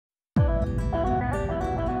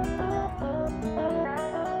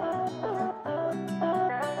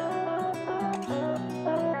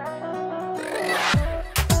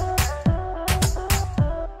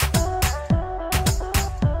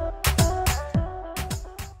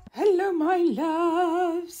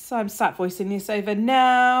loves. I'm sat voicing this over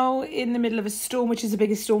now in the middle of a storm, which is the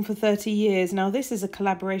biggest storm for 30 years. Now, this is a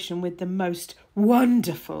collaboration with the most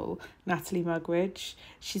wonderful Natalie Mugridge.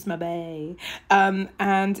 She's my bae.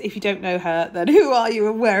 And if you don't know her, then who are you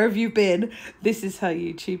and where have you been? This is her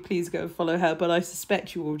YouTube. Please go and follow her. But I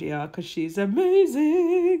suspect you already are because she's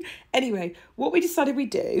amazing. Anyway, what we decided we'd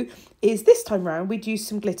do is this time round, we'd use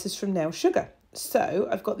some glitters from Nail Sugar. So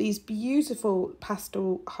I've got these beautiful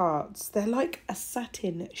pastel hearts. They're like a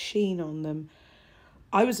satin sheen on them.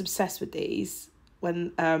 I was obsessed with these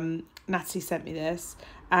when Natalie sent me this.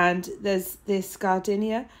 And there's this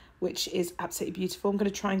gardenia, which is absolutely beautiful. I'm going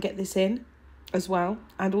to try and get this in as well.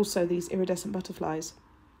 And also these iridescent butterflies.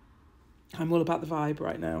 I'm all about the vibe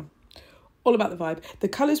right now. All about the vibe. The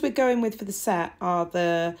colours we're going with for the set are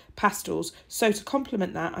the pastels. So to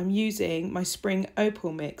complement that, I'm using my spring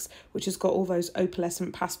Opal mix, which has got all those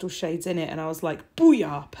opalescent pastel shades in it. And I was like,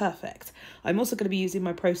 booyah, perfect. I'm also going to be using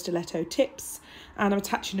my Pro Stiletto tips. And I'm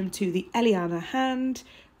attaching them to the Eliana hand,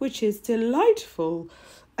 which is delightful.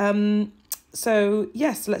 So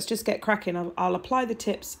yes, let's just get cracking. I'll apply the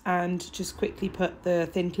tips and just quickly put the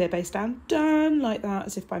thin clear base down. Done, like that,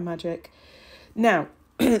 as if by magic. Now,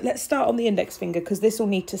 let's start on the index finger because this will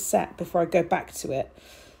need to set before I go back to it.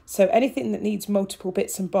 So anything that needs multiple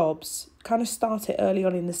bits and bobs, kind of start it early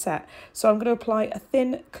on in the set. So I'm going to apply a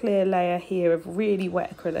thin clear layer here of really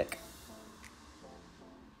wet acrylic.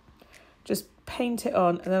 Just paint it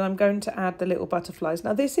on, and then I'm going to add the little butterflies.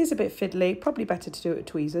 Now this is a bit fiddly, probably better to do it with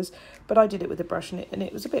tweezers, but I did it with a brush and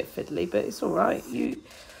it was a bit fiddly, but it's all right.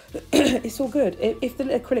 It's all good. If the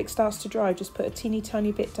acrylic starts to dry, just put a teeny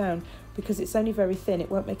tiny bit down because it's only very thin.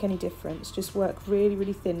 It won't make any difference. Just work really,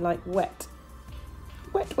 really thin, like wet.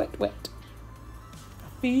 Wet, wet, wet.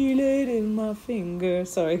 I feel it in my finger.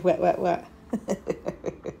 Sorry, wet, wet, wet.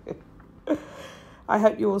 I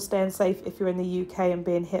hope you're all staying safe. If you're in the UK and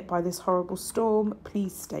being hit by this horrible storm,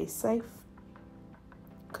 please stay safe.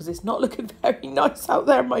 Because it's not looking very nice out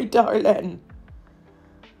there, my darling.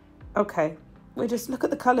 Okay. We just look at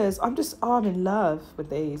the colours. I'm in love with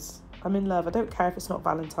these. I'm in love. I don't care if it's not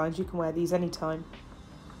Valentine's. You can wear these anytime.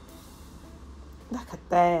 Look at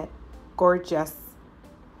that. Gorgeous.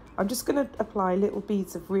 I'm just going to apply little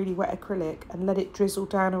beads of really wet acrylic and let it drizzle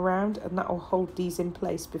down around, and that will hold these in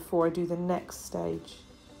place before I do the next stage.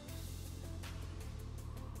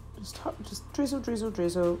 Just drizzle, drizzle,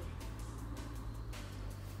 drizzle.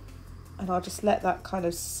 And I'll just let that kind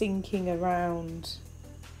of sinking around.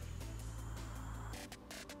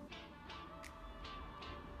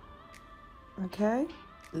 Okay,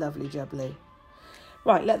 lovely jubbly.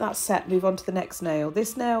 Right, let that set, move on to the next nail.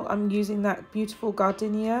 This nail, I'm using that beautiful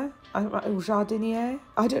gardenia. Jardinier.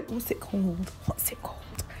 What's it called?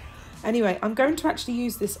 Anyway, I'm going to actually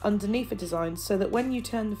use this underneath a design so that when you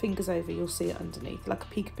turn the fingers over, you'll see it underneath, like a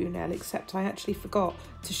peekaboo nail, except I actually forgot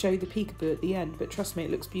to show you the peekaboo at the end, but trust me,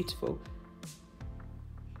 it looks beautiful.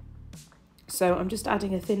 So I'm just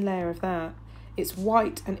adding a thin layer of that. It's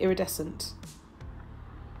white and iridescent.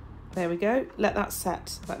 There we go. Let that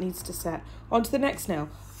set. That needs to set. On to the next nail.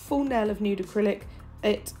 Full nail of nude acrylic.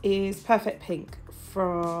 It is Perfect Pink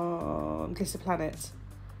from Glitter Planet.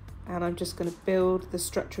 And I'm just going to build the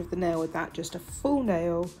structure of the nail with that. Just a full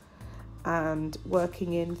nail and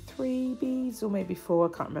working in 3 beads or maybe 4.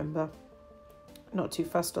 I can't remember. Not too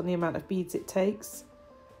fussed on the amount of beads it takes.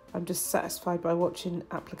 I'm just satisfied by watching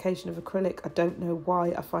application of acrylic. I don't know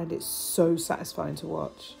why. I find it so satisfying to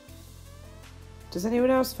watch. Does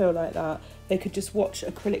anyone else feel like that? They could just watch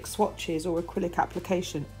acrylic swatches or acrylic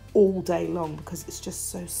application all day long because it's just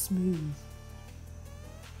so smooth.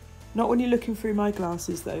 Not when you're looking through my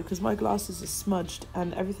glasses though, because my glasses are smudged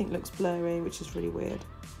and everything looks blurry, which is really weird.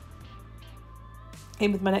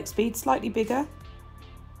 In with my next bead, slightly bigger.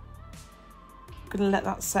 I'm going to let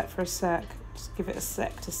that set for a sec. Just give it a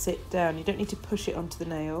sec to sit down. You don't need to push it onto the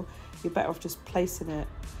nail. You're better off just placing it.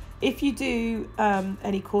 If you do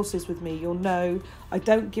any courses with me, you'll know I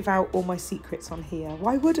don't give out all my secrets on here.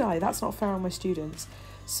 Why would I? That's not fair on my students.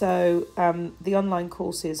 So the online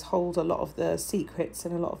courses hold a lot of the secrets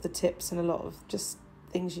and a lot of the tips and a lot of just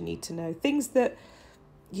things you need to know. Things that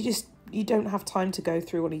you don't have time to go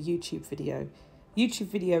through on a YouTube video. YouTube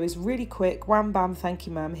video is really quick, wham bam, thank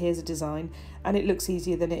you ma'am, here's a design, and it looks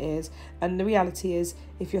easier than it is. And the reality is,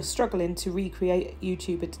 if you're struggling to recreate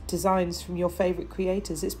YouTube designs from your favourite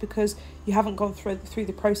creators, it's because you haven't gone through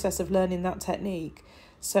the process of learning that technique.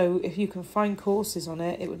 So if you can find courses on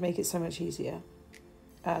it, it would make it so much easier.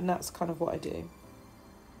 And that's kind of what I do.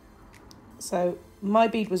 So my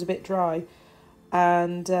bead was a bit dry,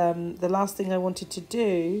 and the last thing I wanted to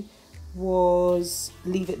do was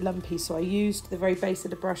leave it lumpy. So I used the very base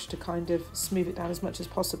of the brush to kind of smooth it down as much as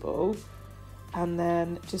possible. And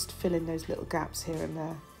then just fill in those little gaps here and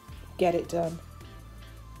there. Get it done.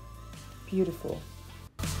 Beautiful.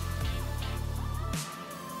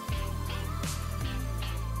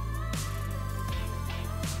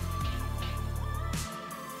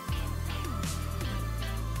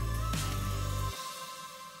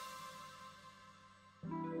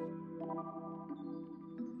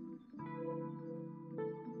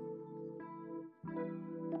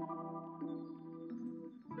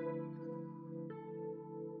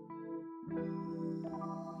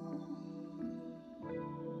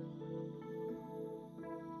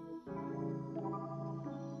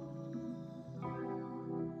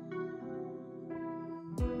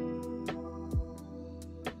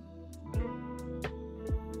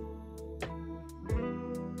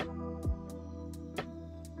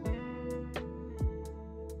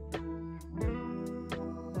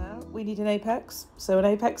 We need an apex, so an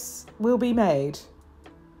apex will be made.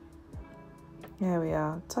 There we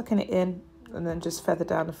are, tucking it in and then just feather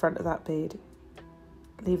down the front of that bead.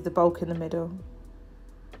 Leave the bulk in the middle.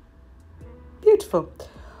 Beautiful.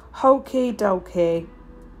 Hokey dokey.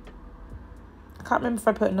 I can't remember if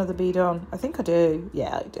I put another bead on. I think I do.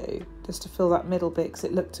 Yeah, I do. Just to fill that middle bit because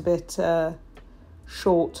it looked a bit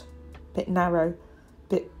short, a bit narrow,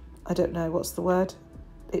 bit, I don't know, what's the word?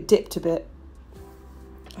 It dipped a bit.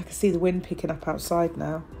 I can see the wind picking up outside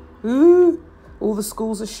now. Ooh, all the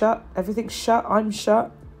schools are shut. Everything's shut. I'm shut.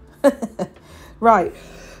 Right.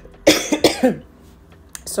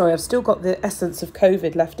 Sorry, I've still got the essence of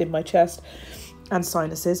COVID left in my chest and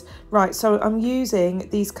sinuses. Right, so I'm using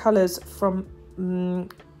these colours from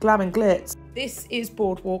Glam and Glitz. This is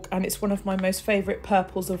Boardwalk and it's one of my most favourite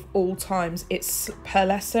purples of all times. It's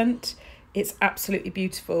pearlescent. It's absolutely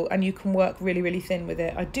beautiful and you can work really, really thin with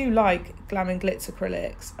it. I do like Glam and Glitz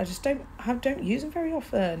acrylics. I just don't use them very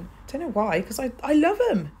often. Don't know why, because I love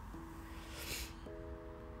them.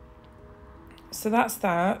 So that's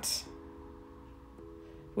that.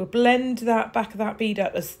 We'll blend that back of that bead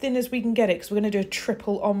up as thin as we can get it because we're going to do a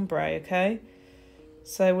triple ombre, okay?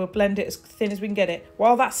 So we'll blend it as thin as we can get it.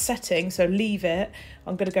 While that's setting, so leave it,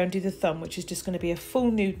 I'm going to go and do the thumb, which is just going to be a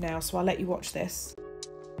full nude now, so I'll let you watch this.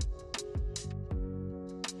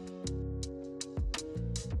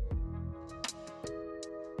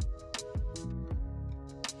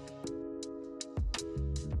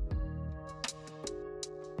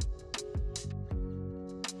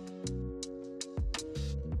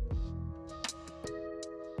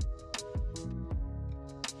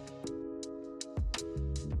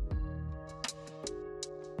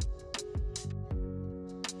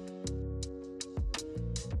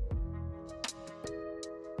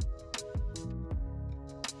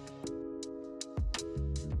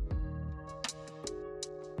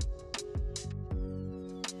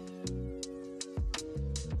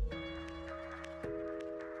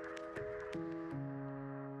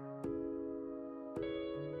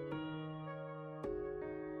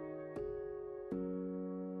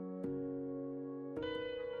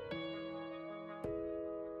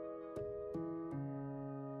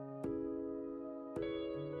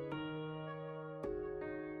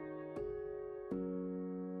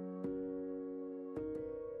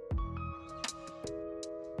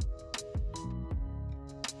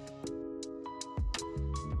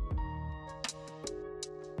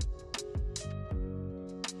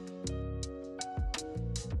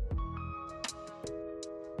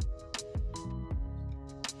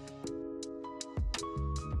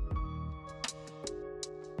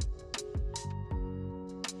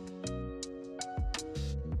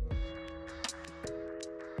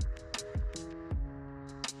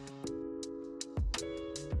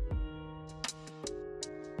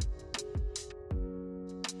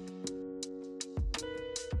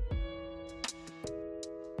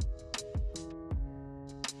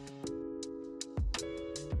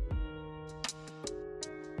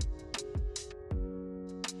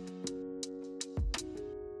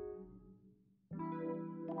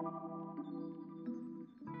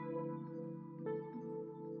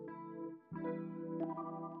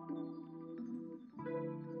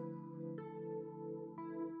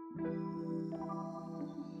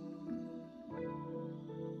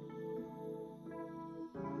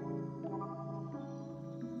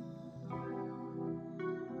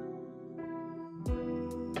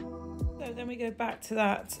 So then we go back to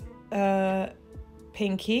that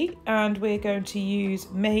pinky and we're going to use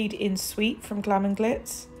Made in Sweet from Glam and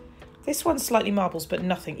Glitz. This one's slightly marbles, but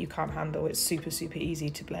nothing you can't handle. It's super, super easy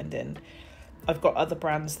to blend in. I've got other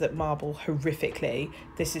brands that marble horrifically.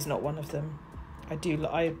 This is not one of them. I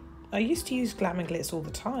I used to use Glam and Glitz all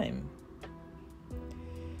the time.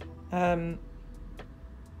 There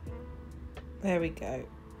we go.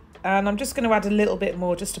 And I'm just going to add a little bit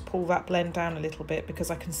more just to pull that blend down a little bit,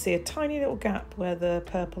 because I can see a tiny little gap where the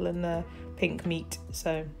purple and the pink meet.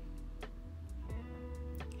 So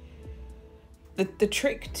the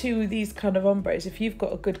trick to these kind of ombres, if you've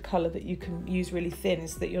got a good colour that you can use really thin,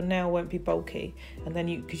 is that your nail won't be bulky, and then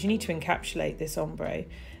because you need to encapsulate this ombre,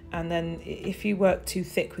 and then if you work too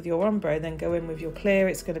thick with your ombre, then go in with your clear,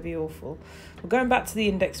 it's going to be awful. We're going back to the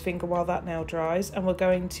index finger while that nail dries, and we're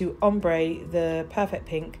going to ombre the perfect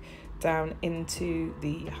pink down into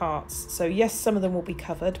the hearts. So yes, some of them will be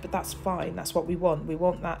covered, but that's fine. That's what we want. We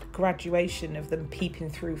want that graduation of them peeping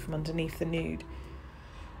through from underneath the nude.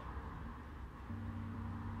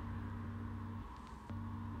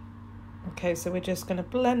 Okay, so we're just going to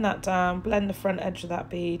blend that down, blend the front edge of that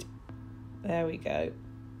bead. There we go.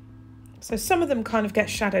 So some of them kind of get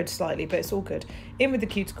shadowed slightly, but it's all good. In with the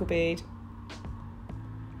cuticle bead.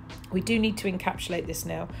 We do need to encapsulate this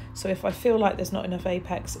nail. So if I feel like there's not enough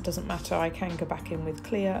apex, it doesn't matter. I can go back in with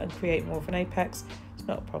clear and create more of an apex. It's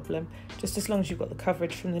not a problem. Just as long as you've got the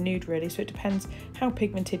coverage from the nude, really. So it depends how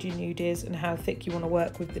pigmented your nude is and how thick you want to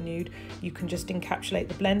work with the nude. You can just encapsulate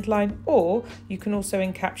the blend line, or you can also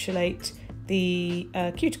encapsulate the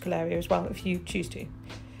cuticle area as well if you choose to.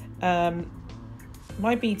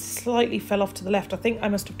 My bead slightly fell off to the left. I think I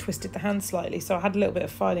must have twisted the hand slightly, so I had a little bit of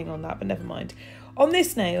filing on that, but never mind. On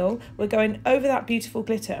this nail, we're going over that beautiful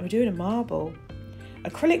glitter, and we're doing a marble.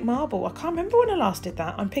 Acrylic marble. I can't remember when I last did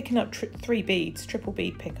that. I'm picking up 3 beads, triple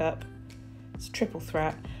bead pickup. It's a triple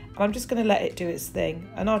threat. And I'm just going to let it do its thing,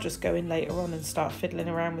 and I'll just go in later on and start fiddling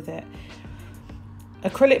around with it.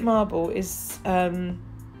 Acrylic marble is...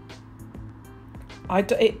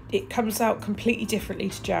 it comes out completely differently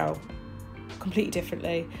to gel. Completely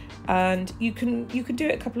differently, and you can do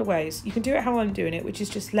it a couple of ways. You can do it how I'm doing it, which is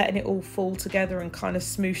just letting it all fall together and kind of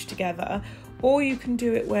smoosh together, or you can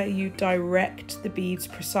do it where you direct the beads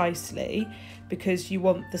precisely because you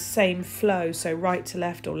want the same flow, so right to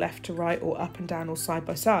left or left to right or up and down or side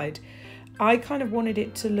by side. I kind of wanted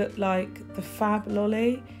it to look like the Fab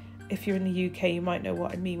Lolly. If you're in the UK, you might know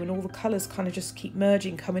what I mean, when all the colours kind of just keep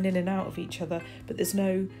merging, coming in and out of each other, but there's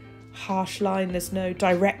no harsh line, there's no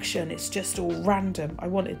direction, it's just all random. I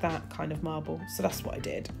wanted that kind of marble, so that's what I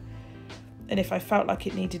did. And if I felt like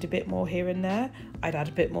it needed a bit more here and there, I'd add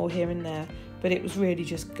a bit more here and there, but it was really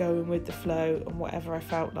just going with the flow and whatever I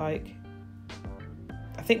felt like.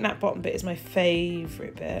 I think that bottom bit is my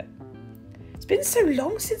favourite bit. It's been so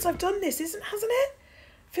long since I've done this, hasn't it?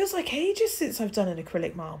 Feels like ages since I've done an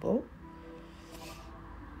acrylic marble.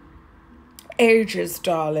 Ages,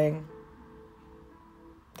 darling.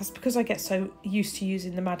 That's because I get so used to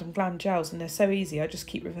using the Madam Glam gels, and they're so easy. I just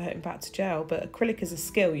keep reverting back to gel, but acrylic is a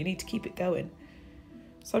skill. You need to keep it going.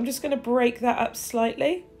 So I'm just going to break that up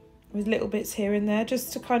slightly with little bits here and there,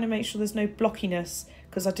 just to kind of make sure there's no blockiness,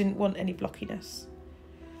 because I didn't want any blockiness.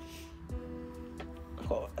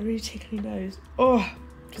 Oh, a really tickly nose. Oh,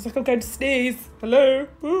 feels like I'm going to sneeze. Hello.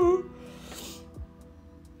 Ooh.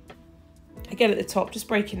 Again at the top, just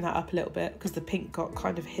breaking that up a little bit because the pink got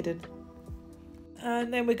kind of hidden.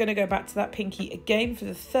 And then we're going to go back to that pinky again for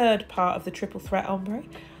the third part of the triple threat ombre.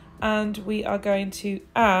 And we are going to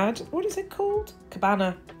add, what is it called?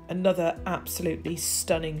 Cabana. Another absolutely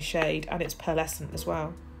stunning shade, and it's pearlescent as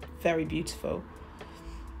well. Very beautiful.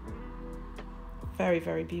 Very,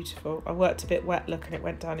 very beautiful. I worked a bit wet look and it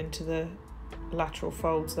went down into the lateral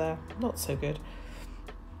folds there. Not so good.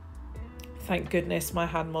 Thank goodness my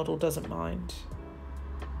hand model doesn't mind.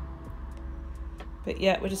 But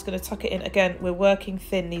yeah, we're just going to tuck it in. Again, we're working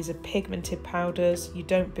thin. These are pigmented powders. You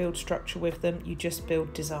don't build structure with them. You just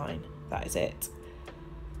build design. That is it.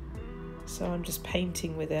 So I'm just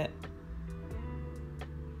painting with it.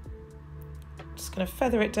 Just going to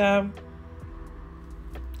feather it down.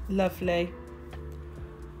 Lovely.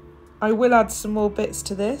 I will add some more bits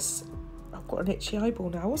to this. I've got an itchy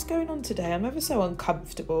eyeball now. What's going on today? I'm ever so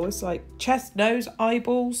uncomfortable. It's like chest, nose,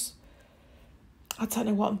 eyeballs. I don't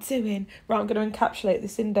know what I'm doing. Right, I'm going to encapsulate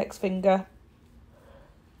this index finger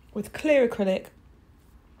with clear acrylic,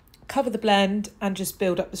 cover the blend, and just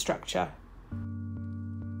build up the structure.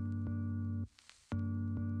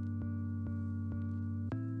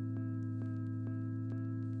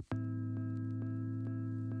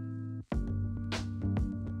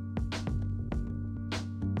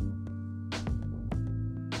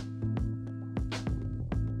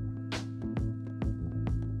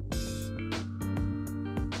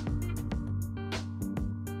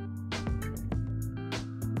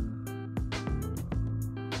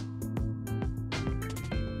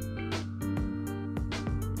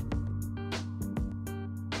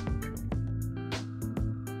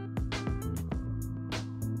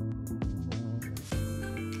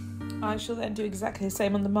 I shall then do exactly the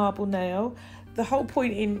same on the marble nail. The whole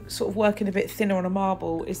point in sort of working a bit thinner on a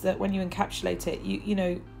marble is that when you encapsulate it, you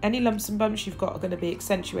know, any lumps and bumps you've got are going to be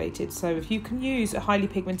accentuated. So if you can use a highly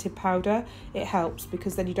pigmented powder, it helps,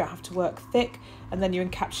 because then you don't have to work thick, and then your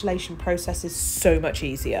encapsulation process is so much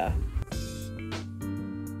easier.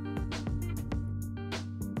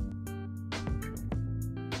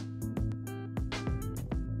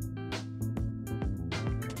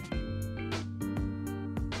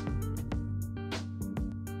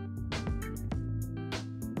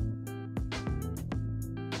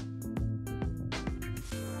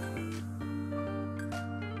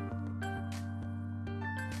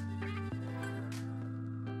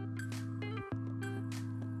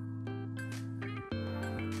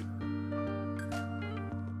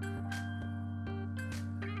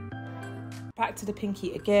 Back to the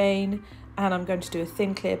pinky again, and I'm going to do a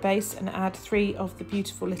thin clear base and add 3 of the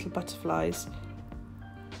beautiful little butterflies.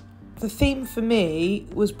 The theme for me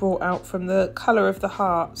was brought out from the colour of the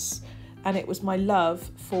hearts, and it was my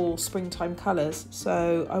love for springtime colours,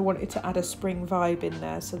 so I wanted to add a spring vibe in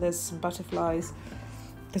there. So there's some butterflies,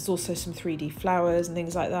 there's also some 3D flowers and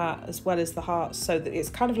things like that, as well as the hearts, so that it's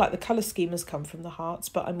kind of like the colour scheme has come from the hearts,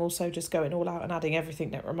 but I'm also just going all out and adding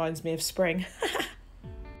everything that reminds me of spring.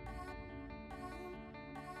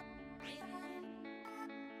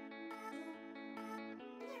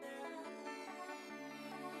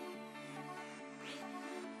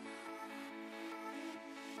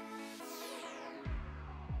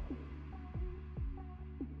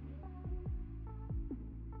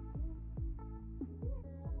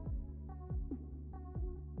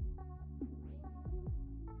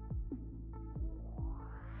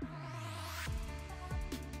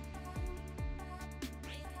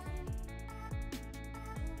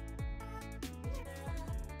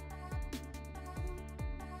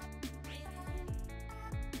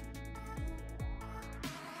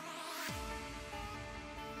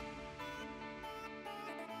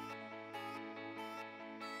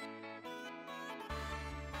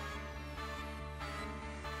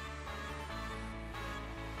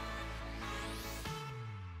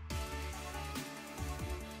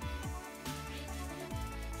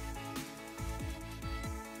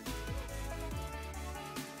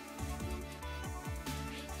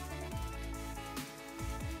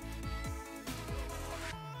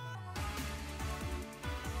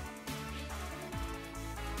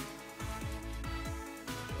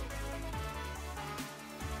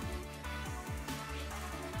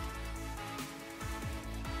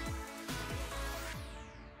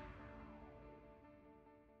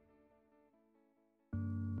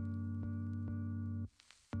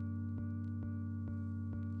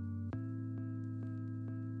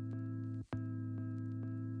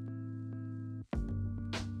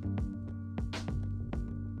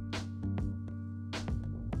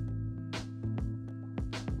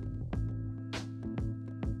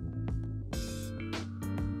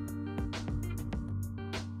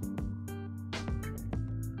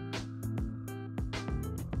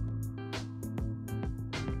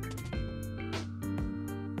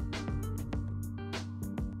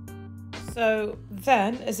 So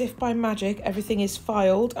then, as if by magic, everything is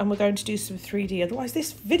filed and we're going to do some 3D. Otherwise,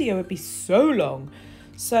 this video would be so long.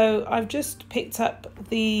 So I've just picked up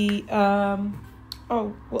the,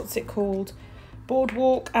 what's it called?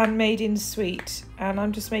 Boardwalk and Made in Sweet. And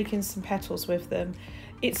I'm just making some petals with them.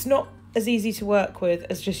 It's not as easy to work with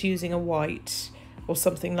as just using a white or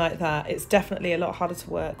something like that. It's definitely a lot harder to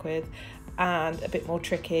work with and a bit more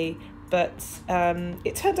tricky. But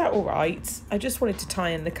it turned out all right. I just wanted to tie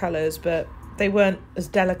in the colours, but they weren't as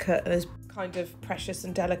delicate and as kind of precious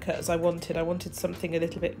and delicate as I wanted. I wanted something a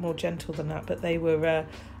little bit more gentle than that, but they were a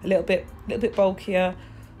little bit bulkier.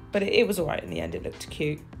 But it was all right in the end. It looked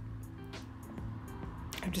cute.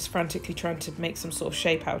 I'm just frantically trying to make some sort of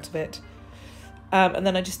shape out of it. And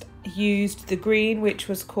then I just used the green, which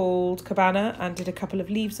was called Cabana, and did a couple of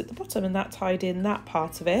leaves at the bottom, and that tied in that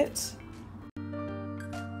part of it.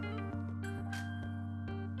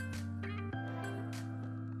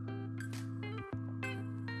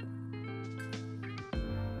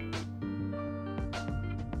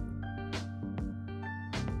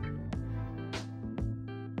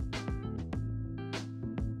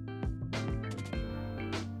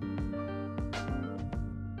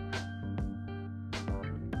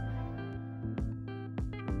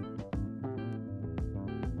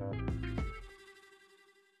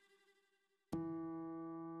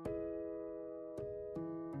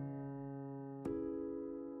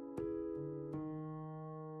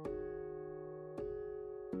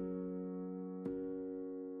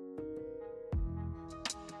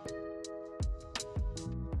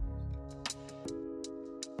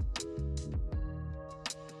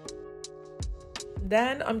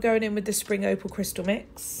 Then I'm going in with the Spring Opal Crystal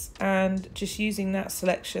Mix and just using that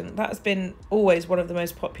selection. That has been always one of the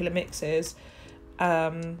most popular mixes.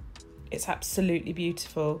 It's absolutely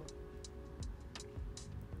beautiful.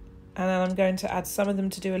 And then I'm going to add some of them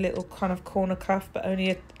to do a little kind of corner cuff, but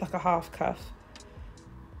only like a half cuff.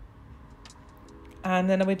 And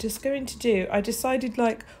then we're just going to do, I decided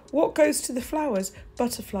like, what goes to the flowers?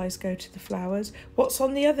 Butterflies go to the flowers. What's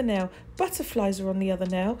on the other nail? Butterflies are on the other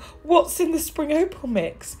nail. What's in the Spring Opal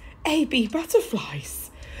mix? AB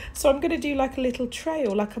butterflies. So I'm going to do like a little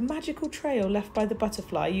trail, like a magical trail left by the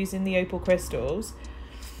butterfly using the opal crystals.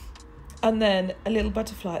 And then a little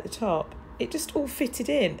butterfly at the top. It just all fitted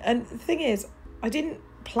in. And the thing is, I didn't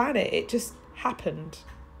plan it. It just happened.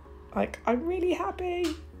 Like, I'm really happy.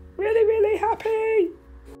 Really, really happy.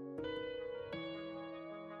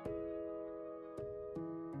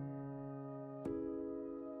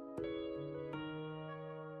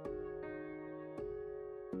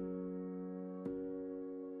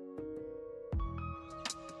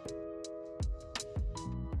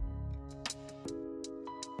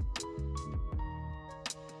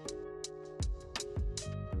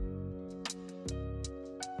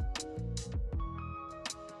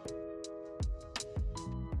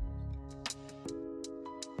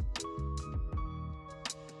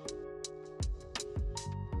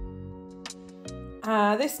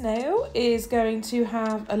 This nail is going to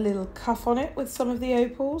have a little cuff on it with some of the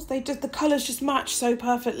opals. The colours just match so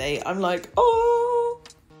perfectly. I'm like, oh!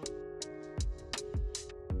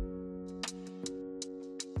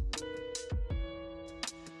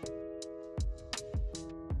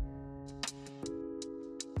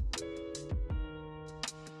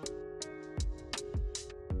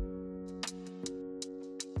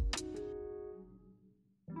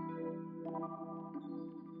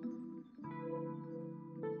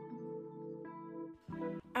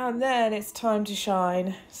 And then it's time to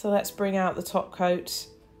shine. So let's bring out the top coat.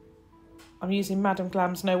 I'm using Madam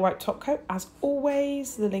Glam's No White top coat as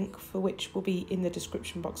always, the link for which will be in the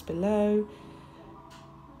description box below.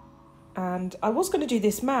 And I was going to do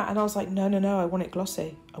this matte and I was like, no, I want it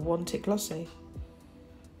glossy. I want it glossy.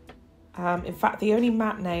 In fact, the only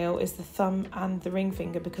matte nail is the thumb and the ring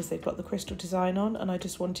finger because they've got the crystal design on and I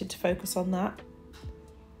just wanted to focus on that.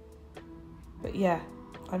 But yeah.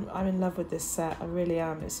 I'm in love with this set, I really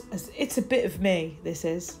am. It's a bit of me, this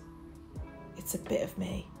is. It's a bit of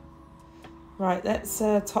me. Right, let's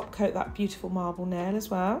top coat that beautiful marble nail as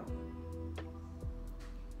well.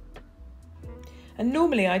 And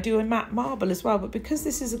normally I do a matte marble as well, but because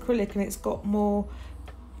this is acrylic and it's got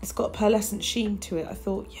a pearlescent sheen to it, I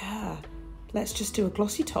thought, yeah, let's just do a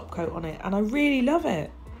glossy top coat on it. And I really love it.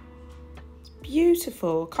 It's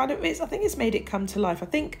beautiful. I think it's made it come to life. I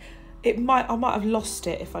think I might have lost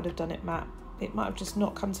it if I'd have done it matte. It might have just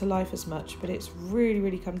not come to life as much, but it's really,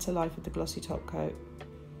 really come to life with the glossy top coat.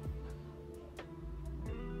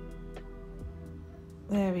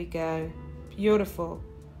 There we go. Beautiful.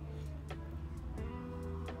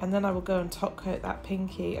 And then I will go and top coat that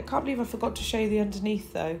pinky. I can't believe I forgot to show you the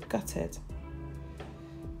underneath though. Gutted.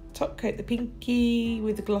 Top coat the pinky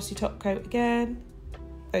with the glossy top coat again.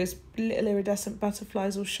 Those little iridescent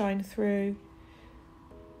butterflies will shine through.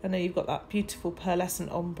 And then you've got that beautiful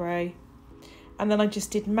pearlescent ombre. And then I just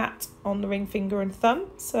did matte on the ring finger and thumb.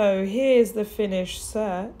 So here's the finished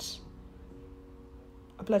set.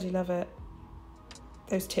 I bloody love it.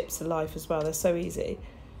 Those tips are life as well. They're so easy.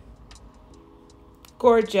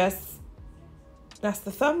 Gorgeous. That's the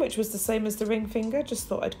thumb, which was the same as the ring finger. Just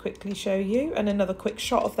thought I'd quickly show you. And another quick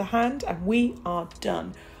shot of the hand. And we are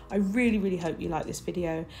done. I really, really hope you like this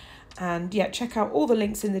video. And yeah, check out all the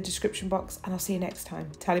links in the description box and I'll see you next time.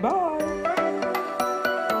 Tally bye!